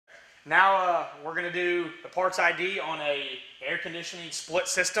Now we're going to do the parts ID on a air conditioning split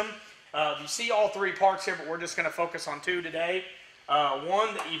system. You see all three parts here, but we're just going to focus on two today.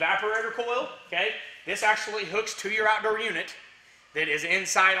 One, the evaporator coil. Okay, this actually hooks to your outdoor unit that is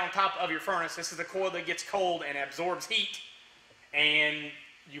inside on top of your furnace. This is the coil that gets cold and absorbs heat, and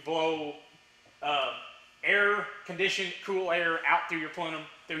you blow air conditioned cool air out through your plenum,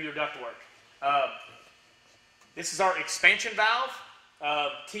 through your ductwork. This is our expansion valve.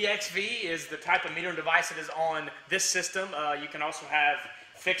 TXV is the type of metering device that is on this system. You can also have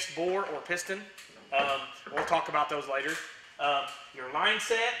fixed bore or piston. We'll talk about those later. Your line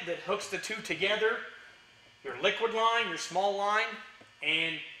set that hooks the two together, your liquid line, your small line,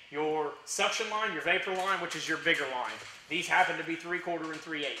 and your suction line, your vapor line, which is your bigger line. These happen to be 3/4 and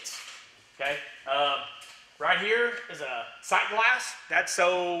 3/8. Okay. Right here is a sight glass. That's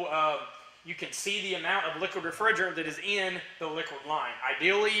so you can see the amount of liquid refrigerant that is in the liquid line.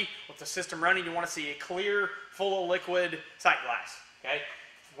 Ideally, with the system running, you want to see a clear, full of liquid sight glass. Okay.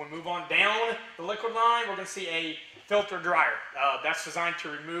 When we move on down the liquid line, we're going to see a filter dryer. That's designed to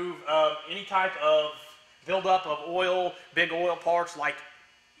remove any type of buildup of oil, big oil parts, like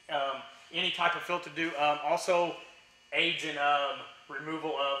any type of filter do. Also aids in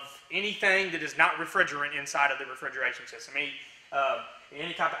removal of anything that is not refrigerant inside of the refrigeration system.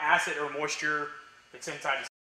 Any type of acid or moisture that's inside the